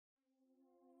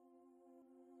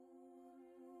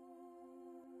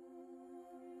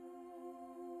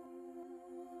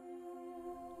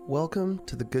Welcome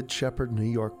to the Good Shepherd New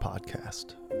York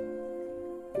podcast.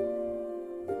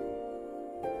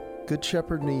 Good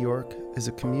Shepherd New York is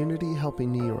a community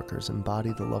helping New Yorkers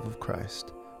embody the love of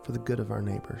Christ for the good of our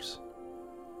neighbors.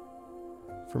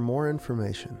 For more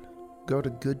information, go to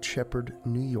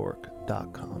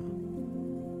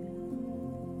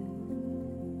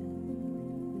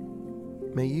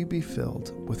goodshepherdnewyork.com. May you be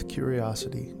filled with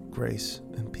curiosity, grace,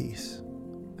 and peace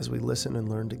as we listen and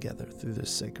learn together through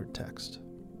this sacred text.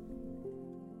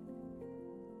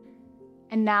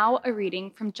 And now a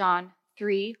reading from John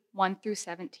 3,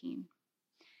 1-17.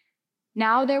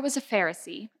 Now there was a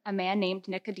Pharisee, a man named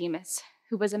Nicodemus,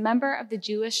 who was a member of the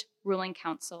Jewish ruling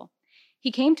council.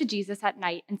 He came to Jesus at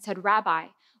night and said, "Rabbi,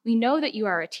 we know that you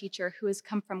are a teacher who has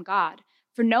come from God,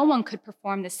 for no one could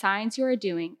perform the signs you are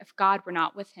doing if God were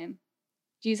not with him."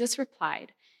 Jesus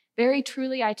replied, "Very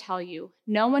truly I tell you,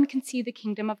 no one can see the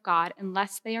kingdom of God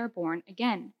unless they are born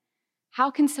again." "How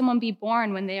can someone be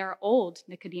born when they are old?"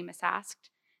 Nicodemus asked.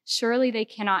 "Surely they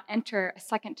cannot enter a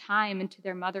second time into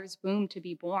their mother's womb to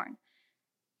be born."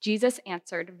 Jesus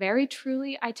answered, "Very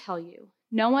truly I tell you,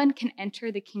 no one can enter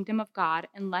the kingdom of God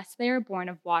unless they are born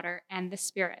of water and the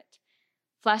Spirit.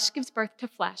 Flesh gives birth to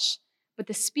flesh, but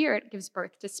the Spirit gives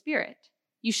birth to spirit.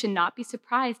 You should not be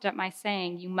surprised at my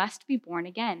saying, 'You must be born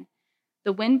again.'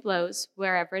 The wind blows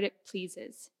wherever it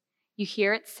pleases. You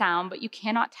hear its sound, but you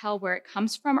cannot tell where it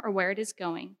comes from or where it is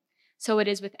going. So it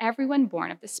is with everyone born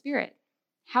of the Spirit."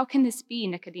 "How can this be?"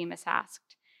 Nicodemus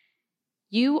asked.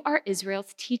 "You are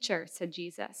Israel's teacher," said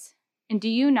Jesus. "And do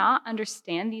you not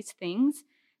understand these things?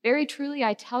 Very truly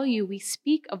I tell you, we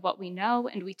speak of what we know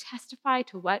and we testify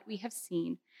to what we have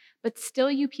seen. But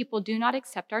still you people do not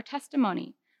accept our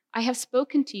testimony. I have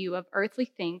spoken to you of earthly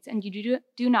things and you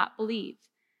do not believe.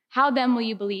 How then will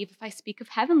you believe if I speak of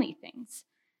heavenly things?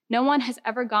 No one has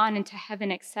ever gone into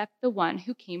heaven except the one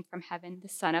who came from heaven, the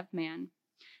Son of Man.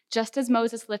 Just as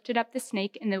Moses lifted up the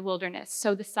snake in the wilderness,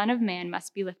 so the Son of Man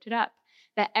must be lifted up,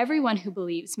 that everyone who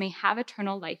believes may have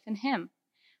eternal life in him.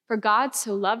 For God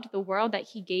so loved the world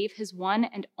that he gave his one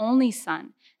and only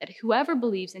Son, that whoever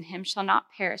believes in him shall not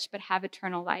perish but have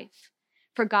eternal life.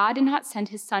 For God did not send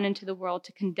his Son into the world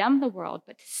to condemn the world,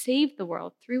 but to save the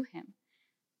world through him."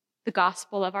 The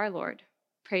gospel of our Lord.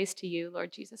 Praise to you,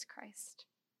 Lord Jesus Christ.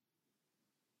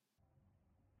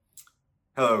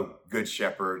 Hello, Good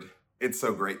Shepherd. It's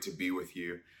so great to be with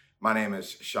you. My name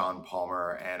is Sean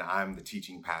Palmer, and I'm the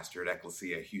teaching pastor at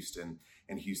Ecclesia Houston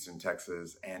in Houston,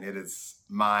 Texas. And it is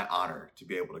my honor to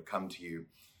be able to come to you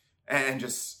and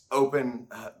just open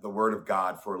the Word of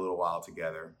God for a little while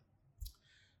together.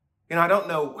 You know, I don't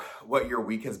know what your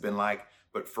week has been like,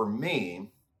 but for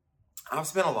me, I've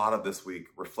spent a lot of this week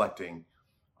reflecting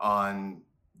on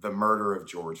the murder of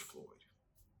George Floyd.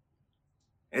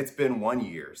 It's been 1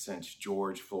 year since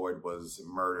George Floyd was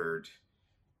murdered.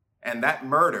 And that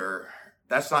murder,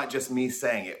 that's not just me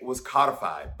saying it, was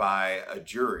codified by a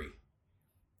jury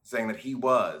saying that he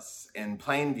was in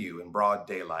plain view in broad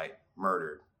daylight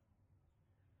murdered.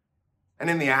 And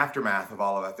in the aftermath of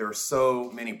all of that, there are so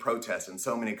many protests and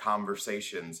so many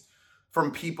conversations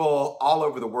from people all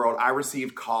over the world. I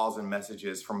received calls and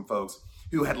messages from folks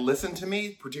who had listened to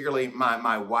me, particularly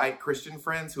my white Christian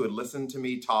friends who had listened to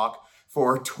me talk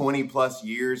for 20 plus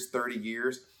years, 30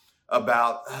 years,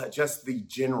 about just the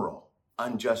general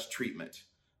unjust treatment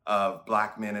of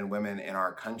Black men and women in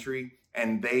our country.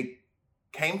 And they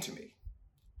came to me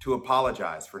to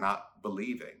apologize for not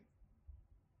believing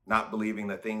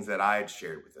the things that I had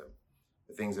shared with them,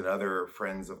 the things that other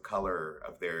friends of color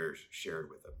of theirs shared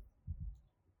with them.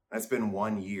 And it's been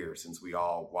 1 year since we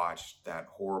all watched that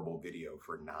horrible video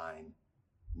for 9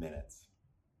 minutes.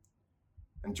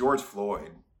 And George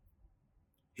Floyd,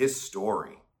 his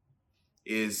story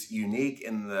is unique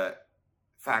in the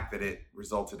fact that it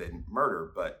resulted in murder,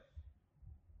 but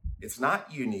it's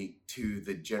not unique to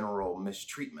the general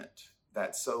mistreatment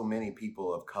that so many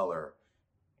people of color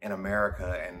in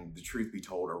America and, the truth be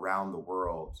told, around the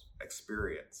world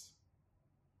experience.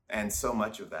 And so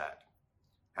much of that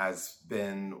has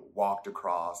been walked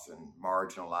across and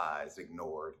marginalized,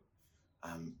 ignored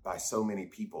by so many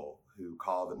people who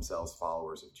call themselves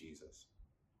followers of Jesus.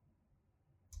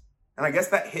 And I guess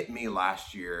that hit me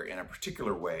last year in a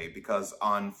particular way because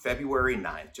on February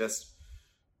 9th, just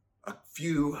a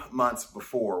few months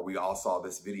before we all saw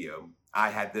this video,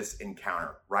 I had this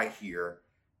encounter right here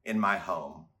in my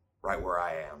home, right where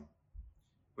I am.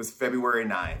 It was February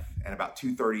 9th and about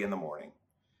 2:30 in the morning.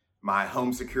 My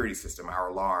home security system, our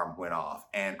alarm went off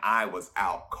and I was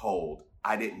out cold.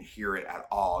 I didn't hear it at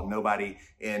all. Nobody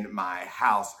in my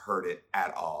house heard it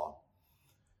at all.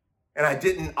 And I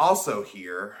didn't also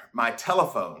hear my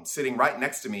telephone sitting right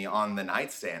next to me on the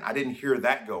nightstand. I didn't hear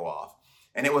that go off.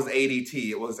 And it was ADT,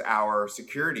 it was our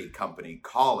security company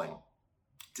calling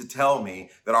to tell me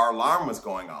that our alarm was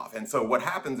going off. And so what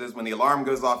happens is when the alarm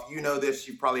goes off, you know this,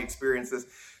 you've probably experienced this,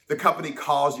 the company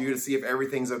calls you to see if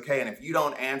everything's okay. And if you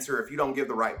don't answer, if you don't give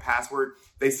the right password,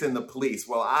 they send the police.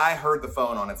 Well, I heard the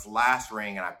phone on its last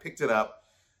ring and I picked it up.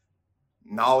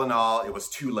 And all in all, it was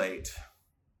too late.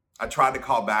 I tried to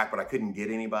call back, but I couldn't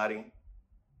get anybody.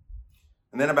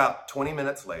 And then about 20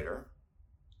 minutes later,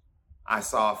 I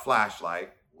saw a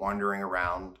flashlight wandering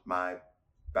around my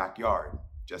backyard,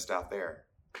 just out there.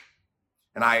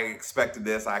 And I expected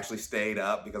this. I actually stayed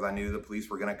up because I knew the police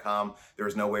were going to come. There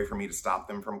was no way for me to stop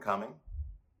them from coming.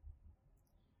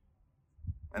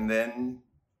 And then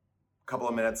a couple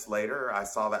of minutes later, I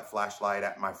saw that flashlight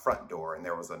at my front door, and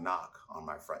there was a knock on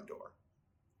my front door.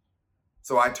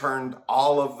 So I turned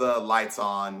all of the lights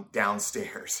on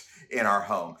downstairs in our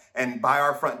home. And by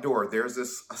our front door, there's a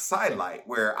side light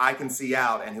where I can see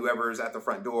out and whoever's at the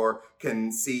front door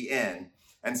can see in.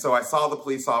 And so I saw the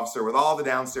police officer with all the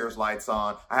downstairs lights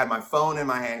on. I had my phone in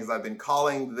my hand because I've been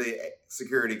calling the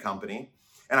security company.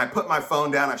 And I put my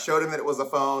phone down. I showed him that it was a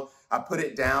phone. I put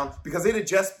it down because it had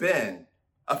just been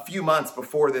a few months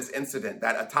before this incident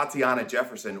that Tatiana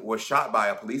Jefferson was shot by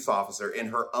a police officer in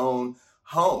her own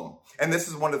home. And this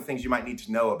is one of the things you might need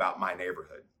to know about my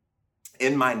neighborhood.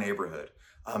 In my neighborhood,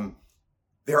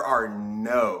 there are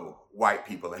no white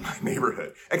people in my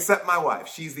neighborhood, except my wife.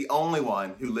 She's the only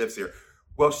one who lives here.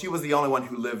 Well, she was the only one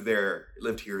who lived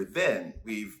here then.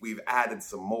 We've added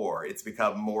some more. It's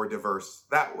become more diverse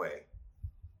that way.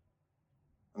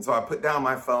 And so I put down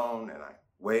my phone and I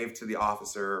waved to the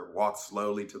officer, walked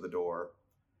slowly to the door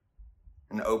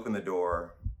and opened the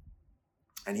door.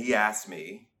 And he asked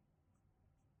me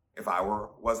if I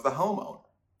was the homeowner.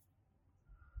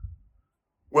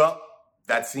 Well,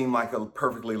 that seemed like a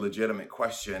perfectly legitimate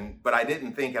question, but I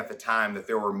didn't think at the time that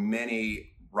there were many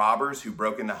robbers who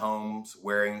broke into homes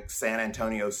wearing San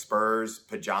Antonio Spurs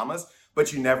pajamas,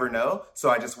 but you never know. So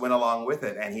I just went along with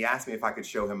it. And he asked me if I could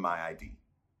show him my ID.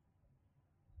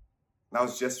 And I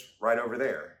was just right over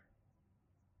there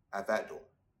at that door.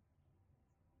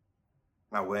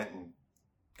 And I went and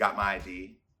got my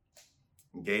ID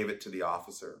and gave it to the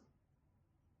officer.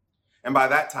 And by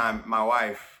that time, my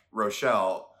wife,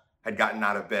 Rochelle, had gotten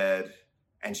out of bed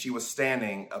and she was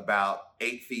standing about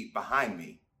 8 feet behind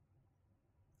me.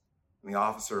 And the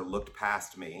officer looked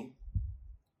past me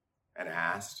and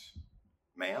asked,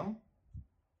 "Ma'am,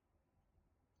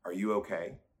 are you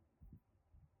okay?"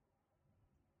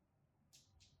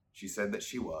 She said that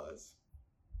she was.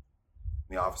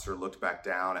 And the officer looked back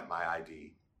down at my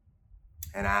ID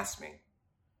and asked me,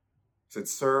 he said,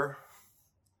 "Sir,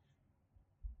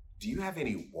 do you have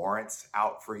any warrants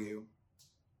out for you?"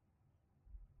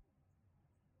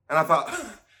 And I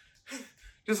thought,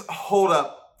 just hold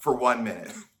up for 1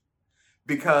 minute,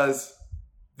 because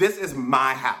this is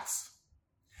my house.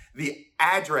 The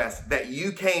address that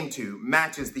you came to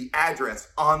matches the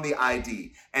address on the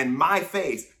ID, and my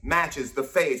face matches the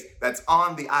face that's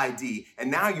on the ID. And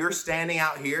now you're standing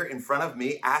out here in front of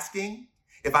me asking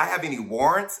if I have any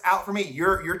warrants out for me.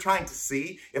 You're trying to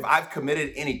see if I've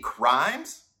committed any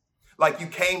crimes? Like you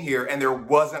came here and there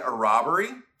wasn't a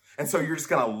robbery, and so you're just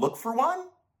gonna look for one?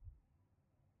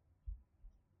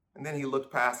 And then he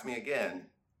looked past me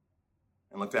again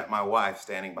and looked at my wife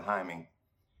standing behind me.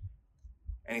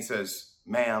 And he says,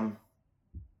 "Ma'am,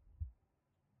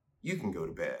 you can go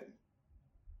to bed."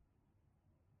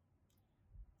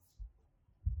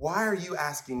 Why are you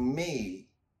asking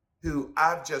me, who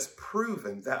I've just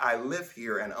proven that I live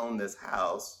here and own this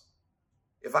house,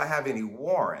 if I have any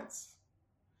warrants?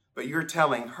 But you're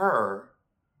telling her,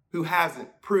 who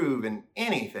hasn't proven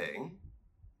anything,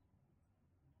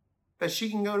 that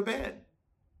she can go to bed.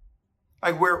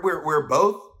 Like we're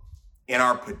both in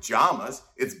our pajamas.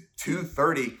 It's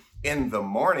 2:30 in the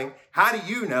morning. How do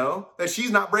you know that she's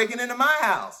not breaking into my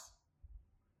house?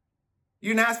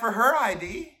 You didn't ask for her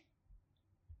ID.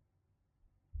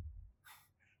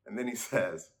 And then he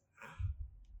says,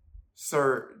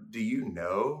 "Sir, do you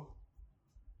know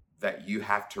that you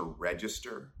have to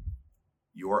register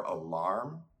your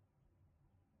alarm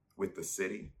with the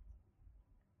city?"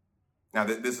 Now,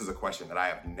 this is a question that I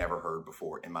have never heard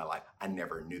before in my life. I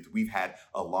never knew that. We've had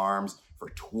alarms for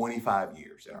 25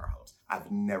 years in our homes.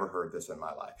 I've never heard this in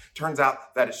my life. Turns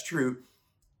out that it's true.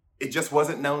 It just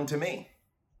wasn't known to me.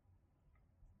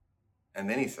 And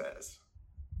then he says,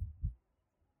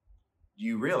 "Do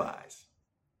you realize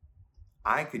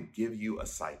I could give you a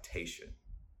citation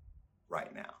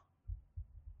right now?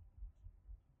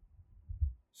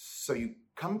 So you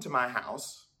come to my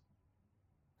house,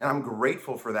 and I'm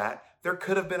grateful for that. There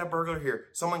could have been a burglar here.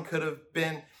 Someone could have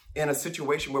been in a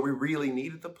situation where we really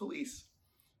needed the police.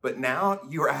 But now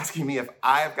you're asking me if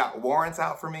I've got warrants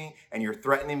out for me, and you're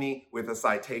threatening me with a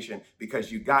citation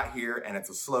because you got here and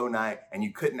it's a slow night and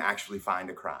you couldn't actually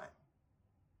find a crime.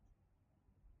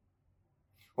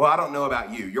 Well, I don't know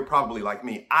about you. You're probably like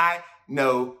me. I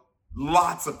know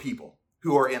lots of people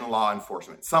who are in law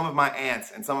enforcement. Some of my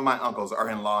aunts and some of my uncles are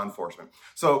in law enforcement.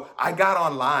 So I got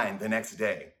online the next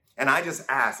day and I just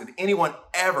asked, did anyone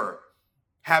ever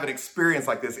have an experience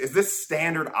like this? Is this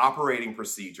standard operating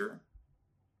procedure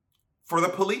for the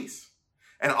police?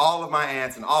 And all of my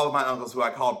aunts and all of my uncles who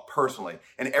I called personally,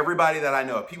 and everybody that I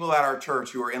know, people at our church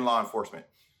who are in law enforcement,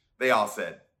 they all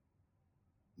said,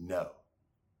 no.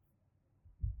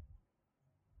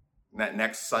 And that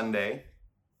next Sunday,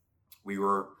 we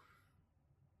were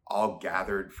all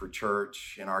gathered for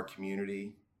church in our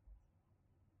community,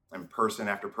 and person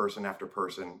after person after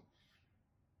person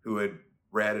who had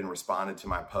read and responded to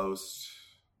my post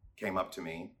came up to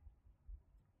me,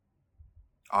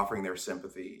 offering their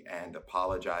sympathy and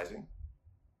apologizing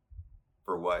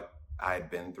for what I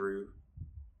had been through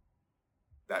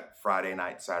that Friday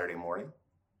night, Saturday morning.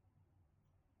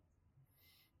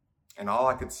 And all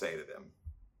I could say to them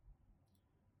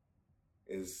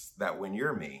is that when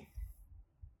you're me,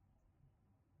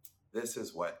 this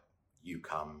is what you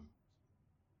come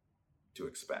to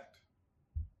expect.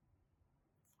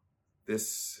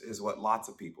 This is what lots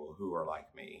of people who are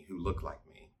like me, who look like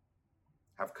me,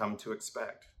 have come to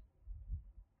expect.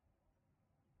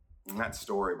 And that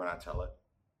story, when I tell it,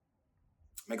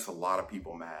 makes a lot of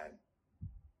people mad.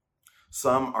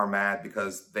 Some are mad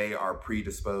because they are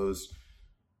predisposed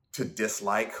to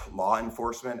dislike law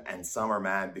enforcement, and some are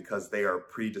mad because they are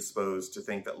predisposed to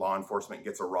think that law enforcement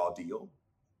gets a raw deal.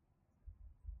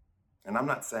 And I'm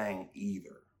not saying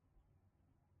either.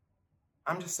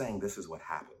 I'm just saying this is what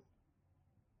happened.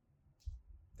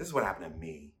 This is what happened to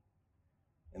me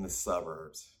in the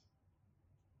suburbs,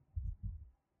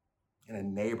 in a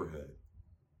neighborhood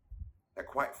that,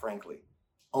 quite frankly,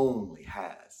 only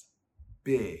has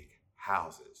big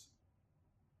houses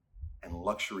and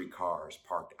luxury cars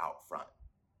parked out front.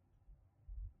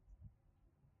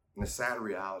 And the sad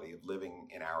reality of living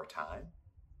in our time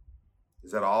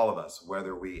is that all of us,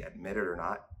 whether we admit it or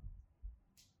not,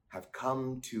 have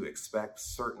come to expect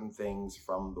certain things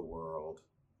from the world,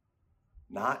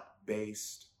 not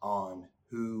based on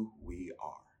who we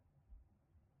are,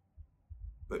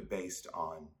 but based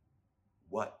on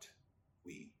what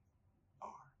we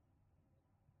are.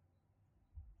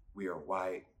 We are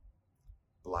white,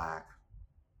 black,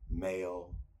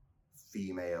 male,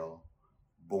 female,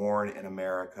 born in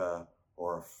America,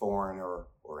 or a foreigner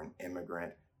or an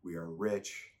immigrant. We are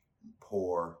rich,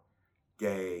 poor,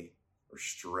 gay, or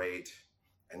straight.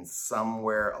 And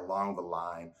somewhere along the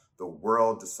line, the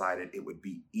world decided it would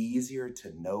be easier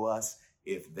to know us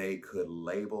if they could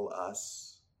label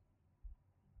us.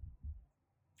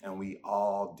 And we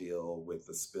all deal with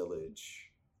the spillage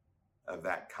of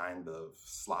that kind of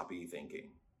sloppy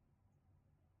thinking.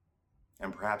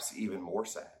 And perhaps even more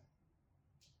sad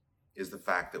is the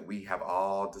fact that we have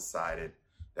all decided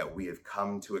that we have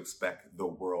come to expect the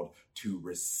world to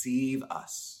receive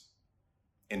us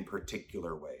in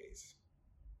particular ways,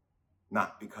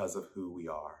 not because of who we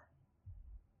are,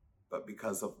 but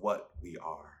because of what we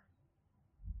are.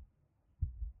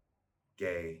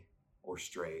 Gay or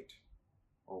straight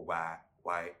or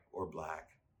white or black,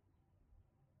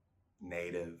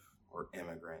 native or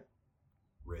immigrant,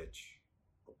 rich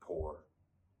or poor.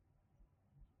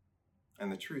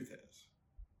 And the truth is,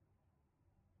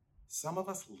 some of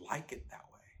us like it that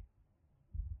way.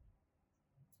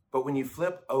 But when you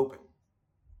flip open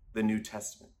the New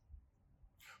Testament,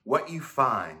 what you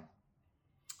find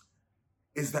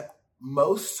is that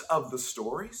most of the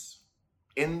stories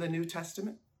in the New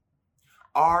Testament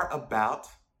are about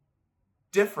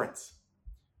difference.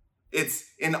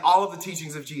 It's in all of the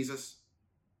teachings of Jesus,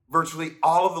 virtually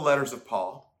all of the letters of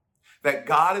Paul, that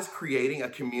God is creating a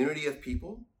community of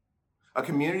people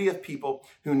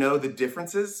who know the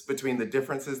differences between the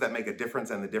differences that make a difference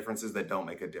and the differences that don't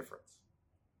make a difference.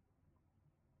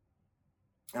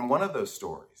 And one of those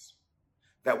stories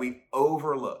that we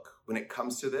overlook when it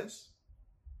comes to this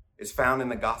is found in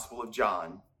the Gospel of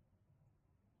John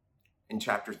in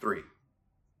chapter 3.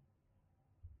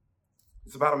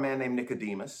 It's about a man named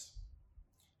Nicodemus.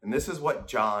 And this is what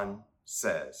John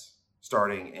says,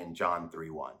 starting in John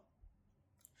 3:1.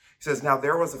 He says, "Now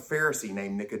there was a Pharisee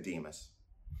named Nicodemus,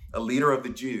 a leader of the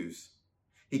Jews.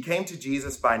 He came to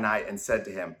Jesus by night and said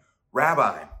to him,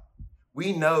 'Rabbi,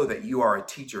 we know that you are a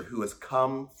teacher who has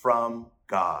come from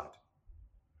God.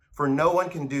 For no one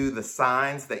can do the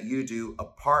signs that you do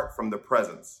apart from the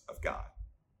presence of God.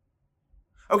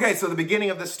 Okay, so the beginning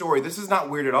of this story, this is not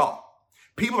weird at all.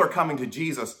 People are coming to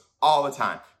Jesus all the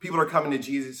time. People are coming to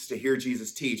Jesus to hear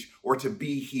Jesus teach or to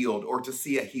be healed or to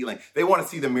see a healing. They want to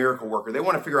see the miracle worker. They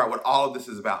want to figure out what all of this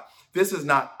is about. This is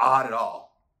not odd at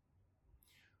all.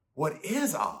 What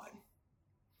is odd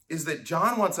is that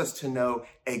John wants us to know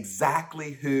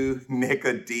exactly who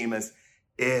Nicodemus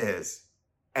is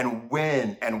and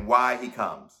when and why he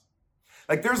comes.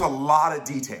 Like, there's a lot of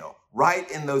detail right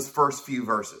in those first few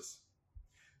verses.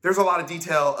 There's a lot of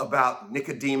detail about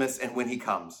Nicodemus and when he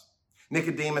comes.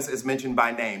 Nicodemus is mentioned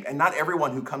by name, and not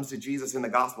everyone who comes to Jesus in the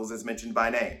Gospels is mentioned by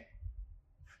name.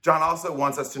 John also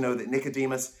wants us to know that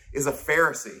Nicodemus is a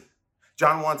Pharisee.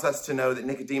 John wants us to know that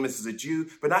Nicodemus is a Jew,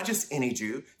 but not just any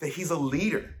Jew, that he's a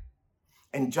leader.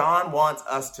 And John wants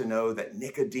us to know that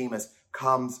Nicodemus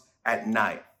comes at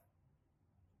night.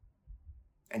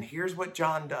 And here's what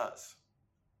John does.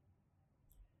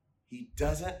 He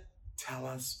doesn't tell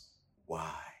us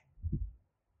why.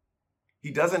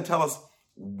 He doesn't tell us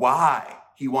why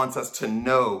he wants us to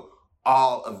know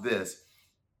all of this.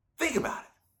 Think about it.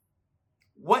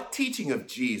 What teaching of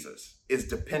Jesus is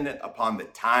dependent upon the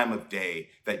time of day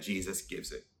that Jesus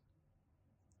gives it?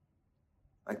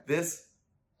 Like this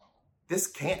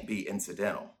can't be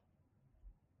incidental.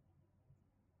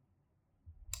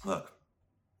 Look,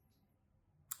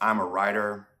 I'm a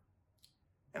writer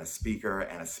and a speaker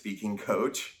and a speaking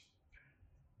coach.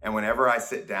 And whenever I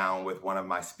sit down with one of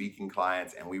my speaking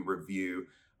clients and we review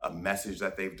a message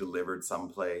that they've delivered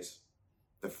someplace,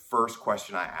 the first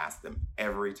question I ask them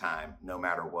every time, no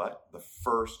matter what, the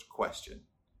first question,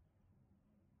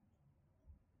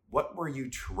 what were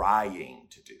you trying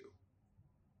to do?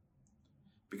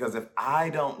 Because if I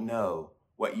don't know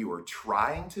what you were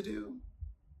trying to do,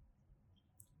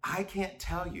 I can't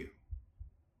tell you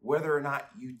whether or not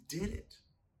you did it.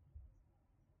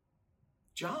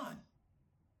 John,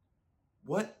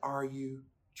 what are you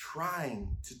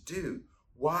trying to do?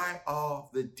 Why all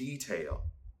the detail?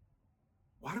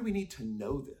 Why do we need to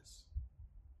know this?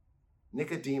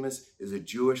 Nicodemus is a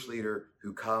Jewish leader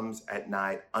who comes at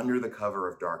night under the cover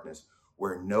of darkness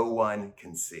where no one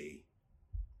can see.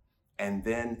 And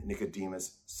then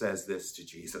Nicodemus says this to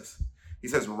Jesus. He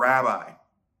says, Rabbi,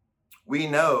 we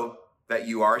know that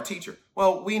you are a teacher.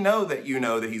 Well, we know that you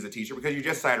know that he's a teacher because you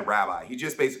just cited rabbi. He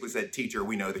just basically said, teacher,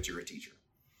 we know that you're a teacher.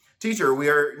 Teacher,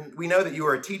 we know that you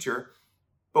are a teacher,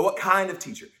 but what kind of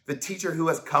teacher? The teacher who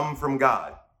has come from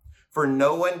God. For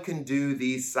no one can do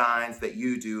these signs that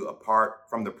you do apart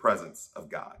from the presence of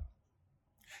God.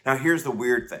 Now, here's the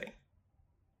weird thing.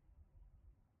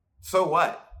 So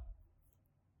what?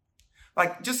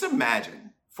 Like, just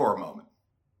imagine for a moment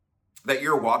that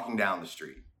you're walking down the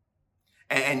street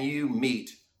and you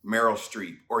meet Meryl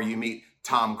Streep or you meet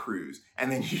Tom Cruise,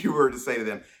 and then you were to say to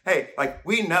them, hey, like,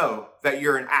 we know that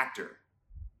you're an actor.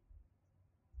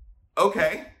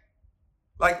 Okay.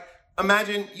 Like,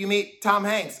 imagine you meet Tom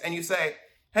Hanks and you say,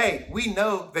 hey, we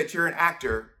know that you're an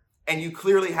actor and you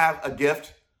clearly have a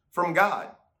gift from God.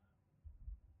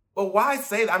 Well, why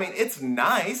say that? I mean, it's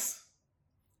nice.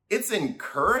 It's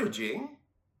encouraging.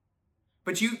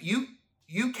 But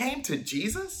you came to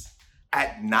Jesus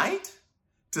at night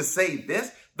to say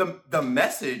this? The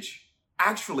message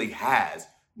actually has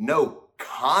no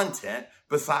content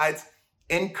besides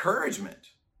encouragement.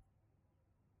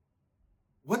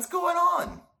 What's going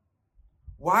on?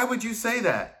 Why would you say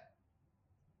that?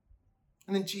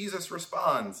 And then Jesus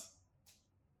responds,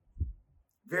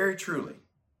 very truly,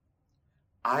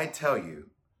 I tell you,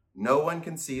 no one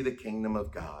can see the kingdom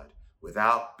of God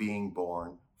without being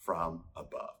born from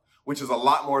above, which is a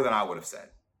lot more than I would have said.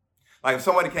 Like if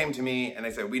somebody came to me and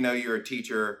they said, we know you're a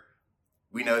teacher.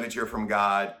 We know that you're from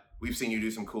God. We've seen you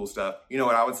do some cool stuff. You know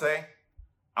what I would say?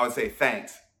 I would say,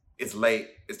 thanks. It's late.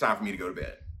 It's time for me to go to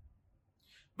bed.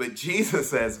 But Jesus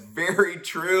says, very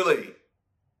truly,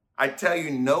 I tell you,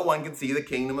 no one can see the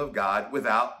kingdom of God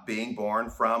without being born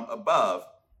from above.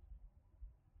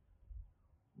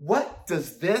 What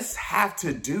does this have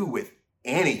to do with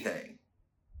anything?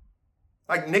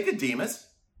 Like Nicodemus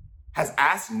has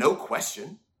asked no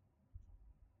question.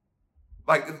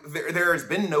 Like there has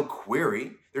been no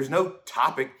query. There's no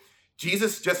topic.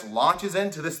 Jesus just launches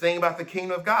into this thing about the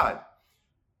kingdom of God.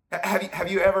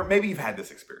 Have you ever, maybe you've had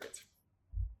this experience.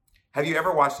 Have you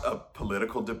ever watched a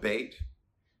political debate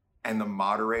and the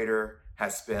moderator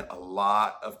has spent a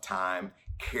lot of time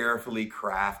carefully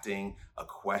crafting a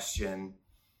question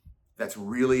that's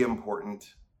really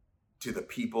important to the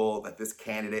people that this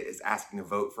candidate is asking to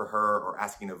vote for her or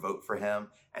asking to vote for him.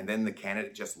 And then the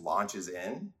candidate just launches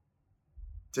in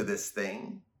to this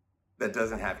thing that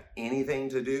doesn't have anything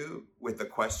to do with the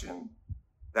question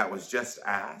that was just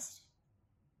asked.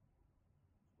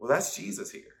 Well, that's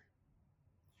Jesus here.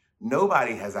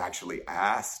 Nobody has actually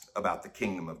asked about the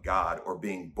kingdom of God or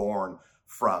being born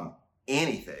from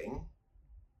anything.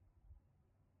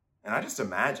 And I just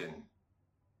imagine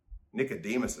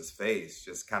Nicodemus's face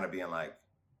just kind of being like,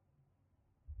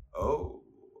 oh,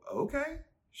 okay,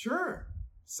 sure,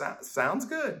 sounds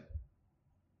good.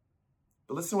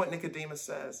 But listen to what Nicodemus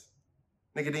says.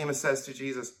 Nicodemus says to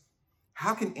Jesus,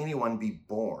 how can anyone be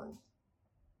born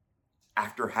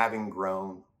after having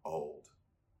grown old?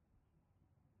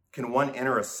 Can one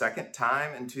enter a second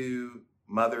time into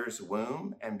mother's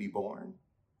womb and be born?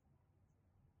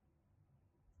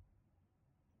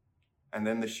 And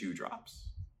then the shoe drops.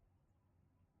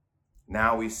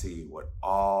 Now we see what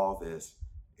all this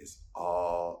is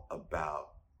all about.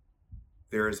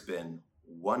 There has been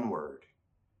one word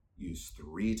used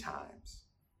 3 times,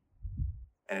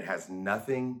 and it has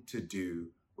nothing to do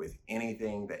with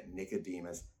anything that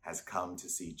Nicodemus has come to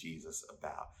see Jesus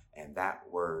about. And that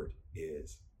word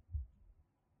is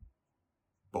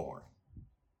born.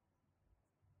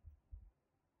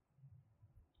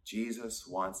 Jesus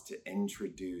wants to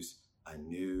introduce a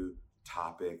new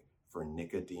topic for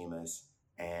Nicodemus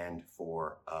and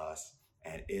for us,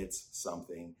 and it's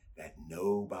something that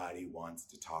nobody wants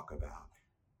to talk about.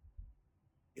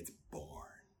 It's born.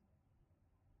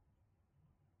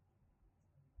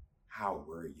 How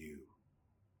were you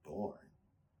born?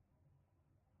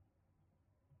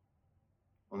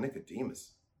 Well,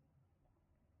 Nicodemus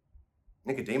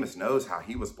knows how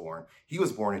he was born. He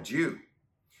was born a Jew.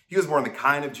 He was born the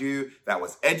kind of Jew that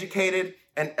was educated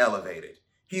and elevated.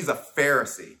 He's a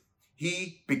Pharisee.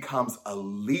 He becomes a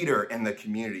leader in the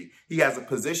community. He has a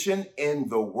position in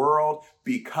the world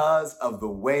because of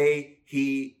the way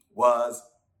he was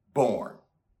born.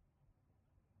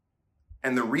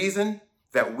 And the reason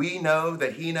that we know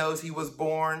that he knows he was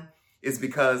born is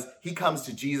because he comes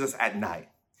to Jesus at night.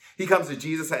 He comes to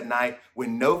Jesus at night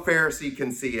when no Pharisee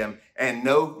can see him and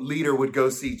no leader would go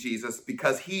see Jesus,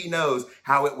 because he knows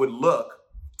how it would look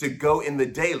to go in the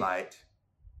daylight,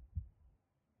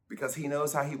 because he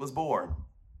knows how he was born.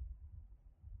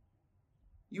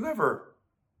 You ever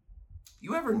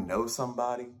know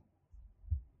somebody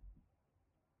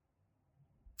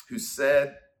who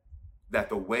said that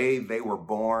the way they were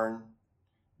born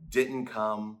didn't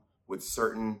come with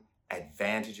certain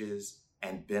advantages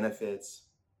and benefits,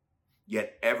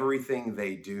 yet everything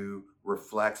they do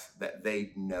reflects that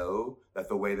they know that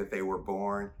the way that they were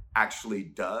born actually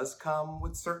does come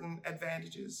with certain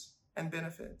advantages and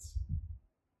benefits?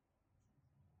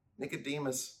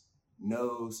 Nicodemus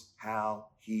knows how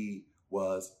he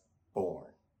was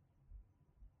born.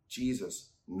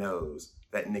 Jesus knows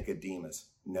that Nicodemus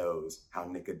knows how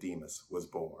Nicodemus was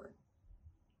born.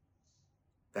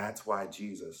 That's why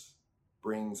Jesus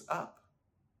brings up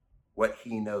what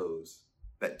he knows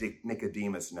that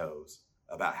Nicodemus knows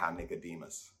about how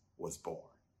Nicodemus was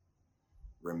born.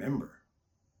 Remember,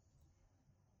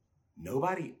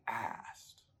 nobody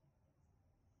asked.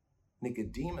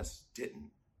 Nicodemus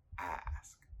didn't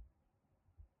ask.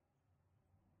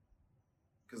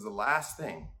 Because the last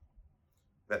thing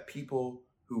that people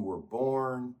who were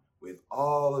born with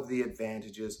all of the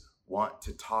advantages want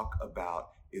to talk about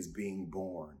is being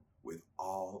born with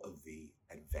all of the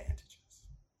advantages.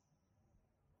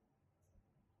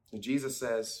 And Jesus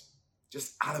says,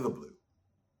 just out of the blue,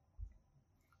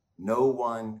 no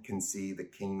one can see the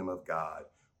kingdom of God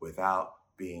without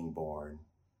being born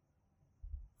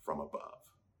from above.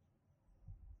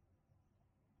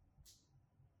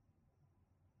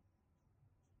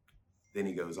 Then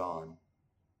he goes on.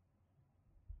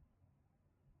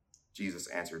 Jesus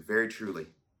answered, very truly,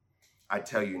 I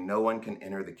tell you, no one can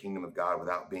enter the kingdom of God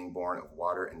without being born of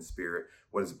water and spirit.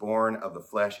 What is born of the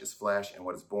flesh is flesh, and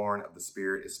what is born of the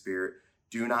spirit is spirit.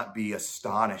 Do not be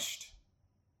astonished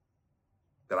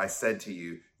that I said to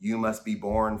you, you must be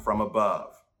born from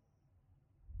above.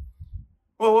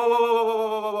 Whoa, whoa, whoa, whoa, whoa,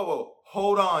 whoa, whoa, whoa, whoa.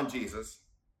 Hold on, Jesus.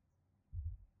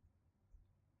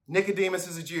 Nicodemus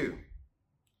is a Jew.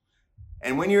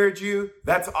 And when you're a Jew,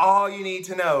 that's all you need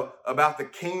to know about the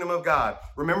kingdom of God.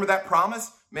 Remember that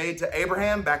promise made to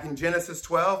Abraham back in Genesis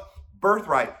 12?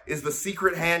 Birthright is the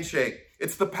secret handshake.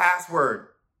 It's the password.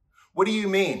 What do you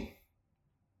mean?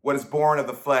 What is born of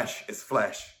the flesh is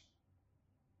flesh.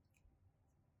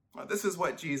 Well, this is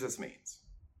what Jesus means.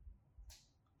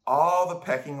 All the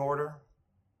pecking order,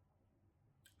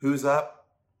 who's up,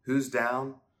 who's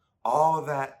down, all of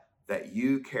that that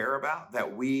you care about,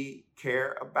 that we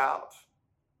care about,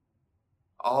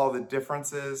 all the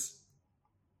differences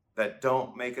that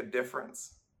don't make a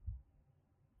difference.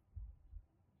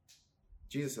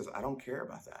 Jesus says, I don't care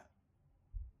about that.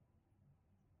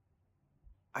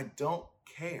 I don't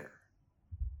care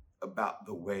about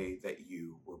the way that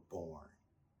you were born,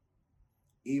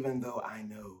 even though I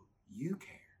know you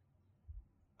care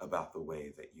about the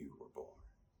way that you were born.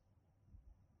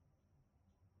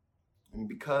 And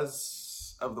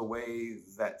because of the way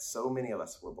that so many of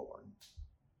us were born,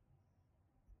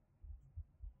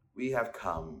 we have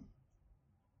come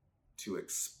to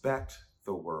expect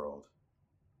the world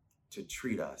to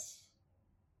treat us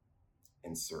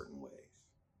in certain ways.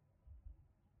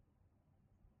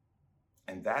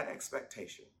 And that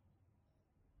expectation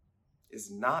is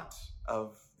not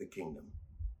of the kingdom.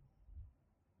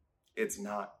 It's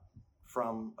not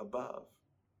from above.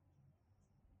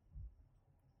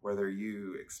 Whether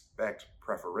you expect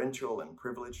preferential and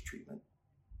privileged treatment,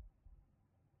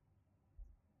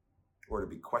 or to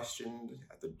be questioned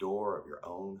at the door of your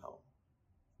own home.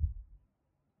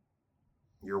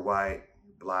 You're white,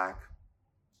 you're black.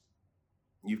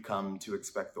 You've come to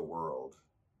expect the world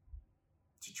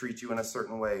to treat you in a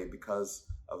certain way because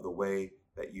of the way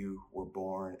that you were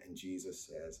born. And Jesus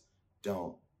says,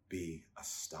 don't be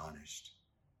astonished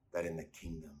that in the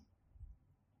kingdom,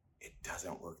 it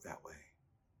doesn't work that way.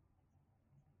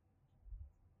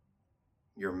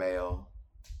 You're male,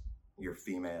 you're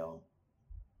female,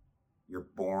 you're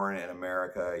born in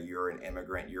America, you're an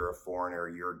immigrant, you're a foreigner,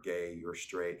 you're gay, you're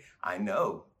straight. I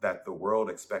know that the world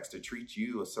expects to treat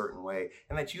you a certain way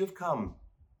and that you have come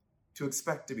to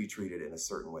expect to be treated in a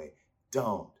certain way.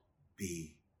 Don't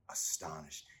be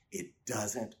astonished. It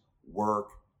doesn't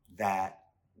work that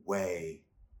way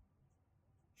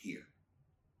here.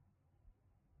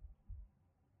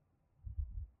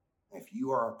 If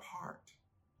you are a part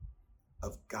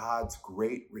of God's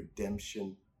great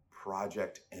redemption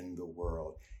project in the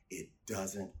world, it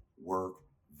doesn't work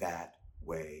that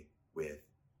way with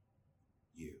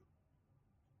you.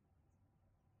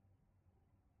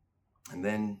 And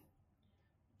then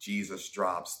Jesus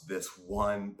drops this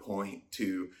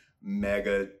 1.2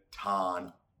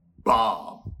 megaton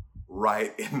bomb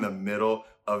right in the middle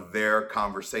of their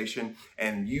conversation.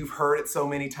 And you've heard it so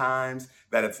many times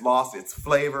that it's lost its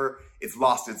flavor, it's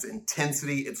lost its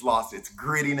intensity, it's lost its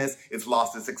grittiness, it's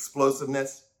lost its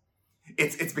explosiveness.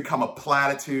 It's become a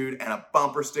platitude and a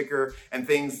bumper sticker and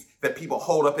things that people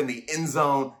hold up in the end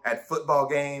zone at football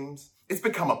games. It's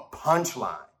become a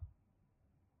punchline.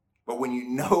 But when you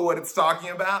know what it's talking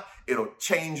about, it'll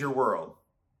change your world.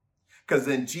 Because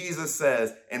then Jesus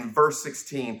says in verse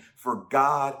 16, for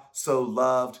God so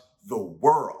loved the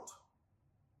world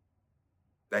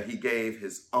that he gave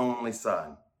his only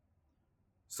son,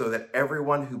 so that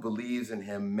everyone who believes in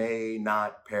him may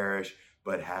not perish,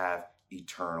 but have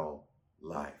eternal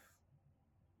life.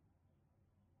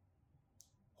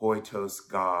 Hoitos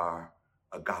gar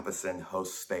agapasen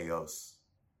hosteos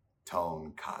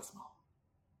ton cosmo.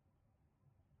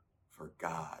 For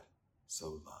God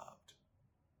so loved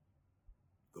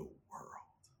the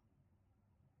world.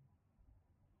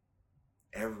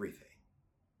 Everything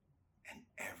and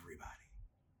everybody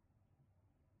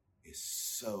is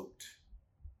soaked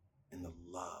in the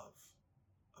love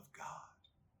of God.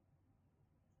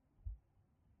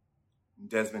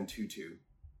 Desmond Tutu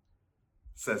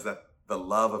says that the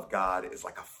love of God is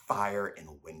like a fire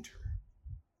in winter.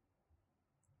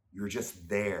 You're just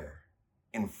there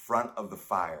in front of the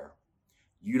fire.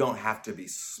 You don't have to be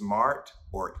smart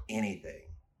or anything.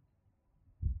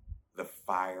 The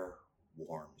fire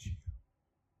warms you.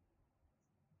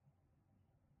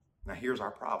 Now here's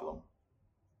our problem.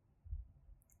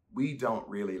 We don't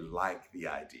really like the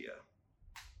idea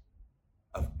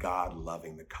of God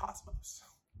loving the cosmos.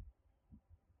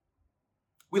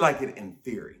 We like it in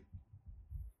theory.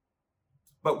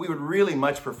 But we would really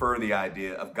much prefer the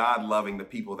idea of God loving the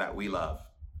people that we love,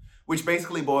 which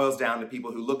basically boils down to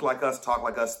people who look like us, talk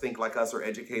like us, think like us, are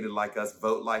educated like us,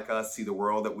 vote like us, see the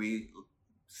world that we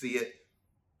see it.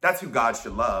 That's who God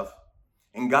should love.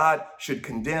 And God should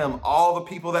condemn all the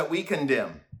people that we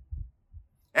condemn.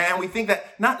 And we think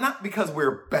that not because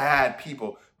we're bad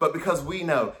people, but because we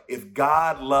know if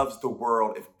God loves the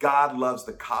world, if God loves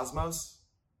the cosmos,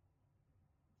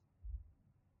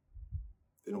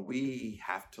 then we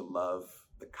have to love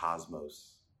the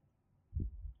cosmos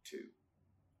too.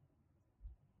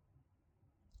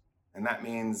 And that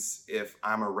means if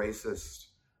I'm a racist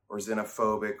or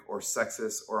xenophobic or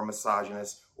sexist or a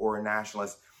misogynist or a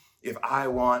nationalist, if I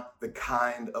want the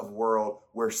kind of world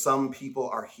where some people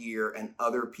are here and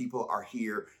other people are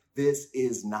here, This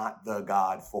is not the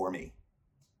God for me.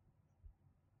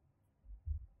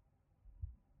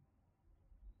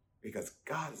 Because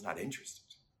God is not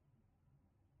interested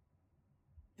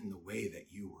in the way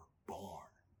that you were born,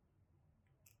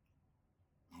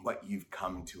 and what you've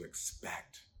come to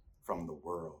expect from the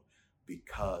world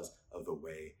because of the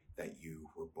way that you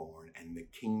were born. And the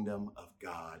kingdom of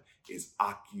God is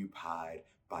occupied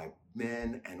by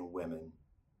men and women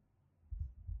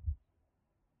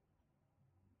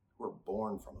who are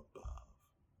born from above.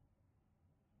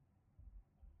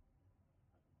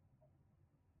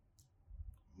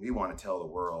 We want to tell the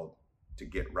world to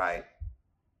get right,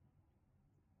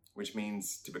 which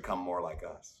means to become more like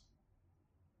us.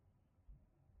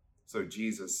 So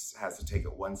Jesus has to take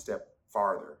it one step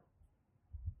farther.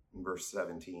 In verse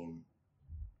 17,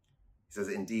 he says,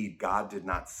 "Indeed, God did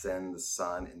not send the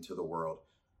Son into the world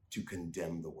to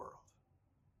condemn the world,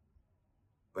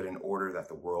 but in order that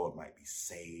the world might be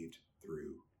saved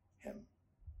through him."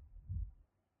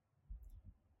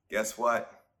 Guess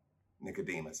what,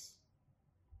 Nicodemus?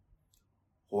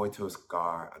 Hoitos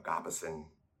gar agapasin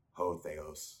ho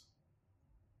theos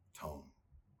ton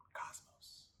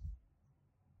cosmos.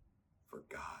 For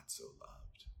God so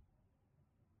loved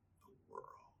the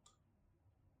world.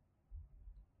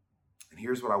 And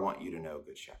here's what I want you to know,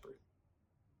 Good Shepherd.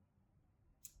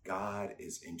 God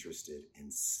is interested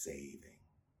in saving,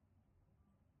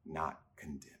 not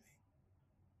condemning.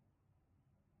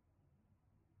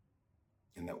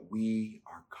 And that we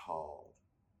are called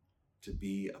to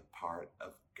be a part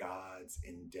of God's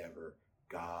endeavor,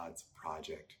 God's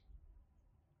project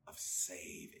of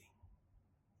saving.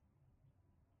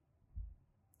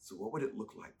 So what would it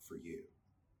look like for you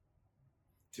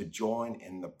to join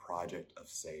in the project of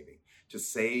saving, to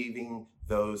saving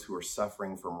those who are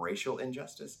suffering from racial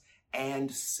injustice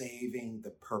and saving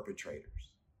the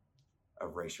perpetrators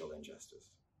of racial injustice,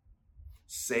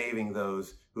 saving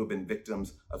those who have been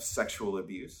victims of sexual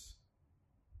abuse,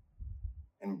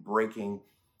 and breaking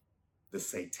the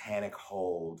satanic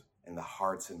hold in the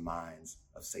hearts and minds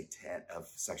of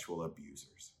sexual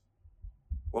abusers?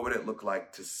 What would it look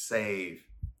like to save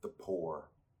the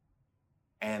poor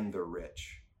and the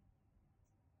rich?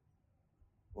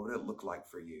 What would it look like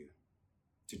for you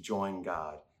to join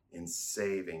God in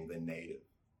saving the native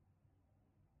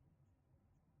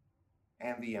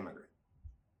and the immigrant?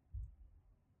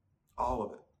 All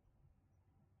of it.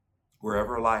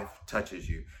 Wherever life touches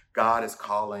you, God is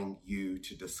calling you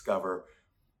to discover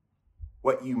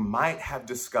what you might have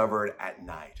discovered at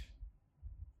night,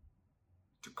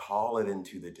 to call it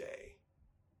into the day,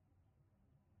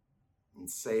 and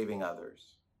saving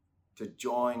others, to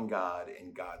join God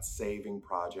in God's saving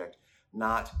project,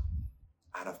 not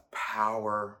out of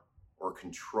power or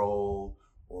control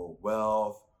or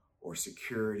wealth or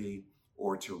security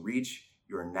or to reach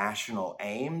your national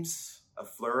aims of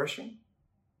flourishing,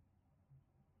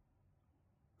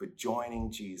 but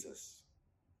joining Jesus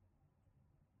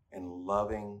and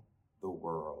loving the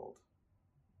world,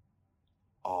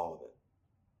 all of it,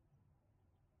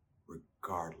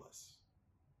 regardless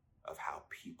of how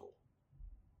people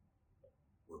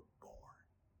were born.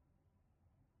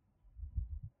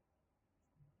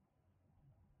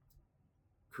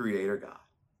 Creator God,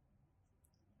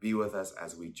 be with us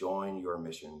as we join your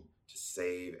mission to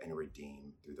save and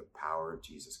redeem through the power of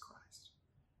Jesus Christ.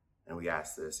 And we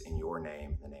ask this in your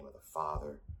name, in the name of the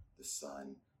Father, the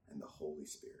Son, and the Holy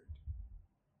Spirit.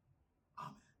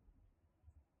 Amen.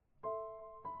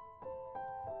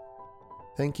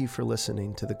 Thank you for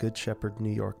listening to the Good Shepherd New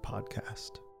York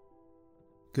podcast.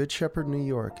 Good Shepherd New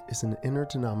York is an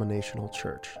interdenominational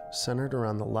church centered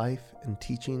around the life and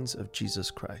teachings of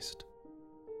Jesus Christ.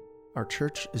 Our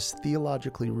church is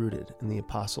theologically rooted in the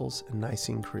Apostles' and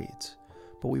Nicene Creeds,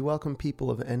 but we welcome people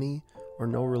of any or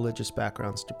no religious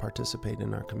backgrounds to participate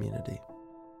in our community.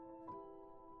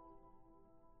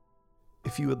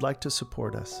 If you would like to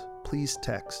support us, please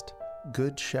text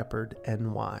Good Shepherd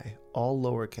NY, all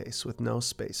lowercase with no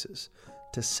spaces,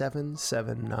 to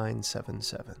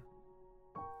 77977.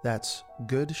 That's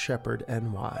Good Shepherd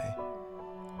NY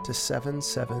to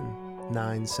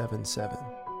 77977.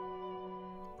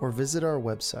 Or visit our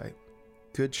website,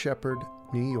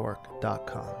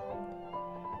 goodshepherdnewyork.com.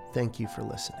 Thank you for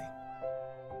listening.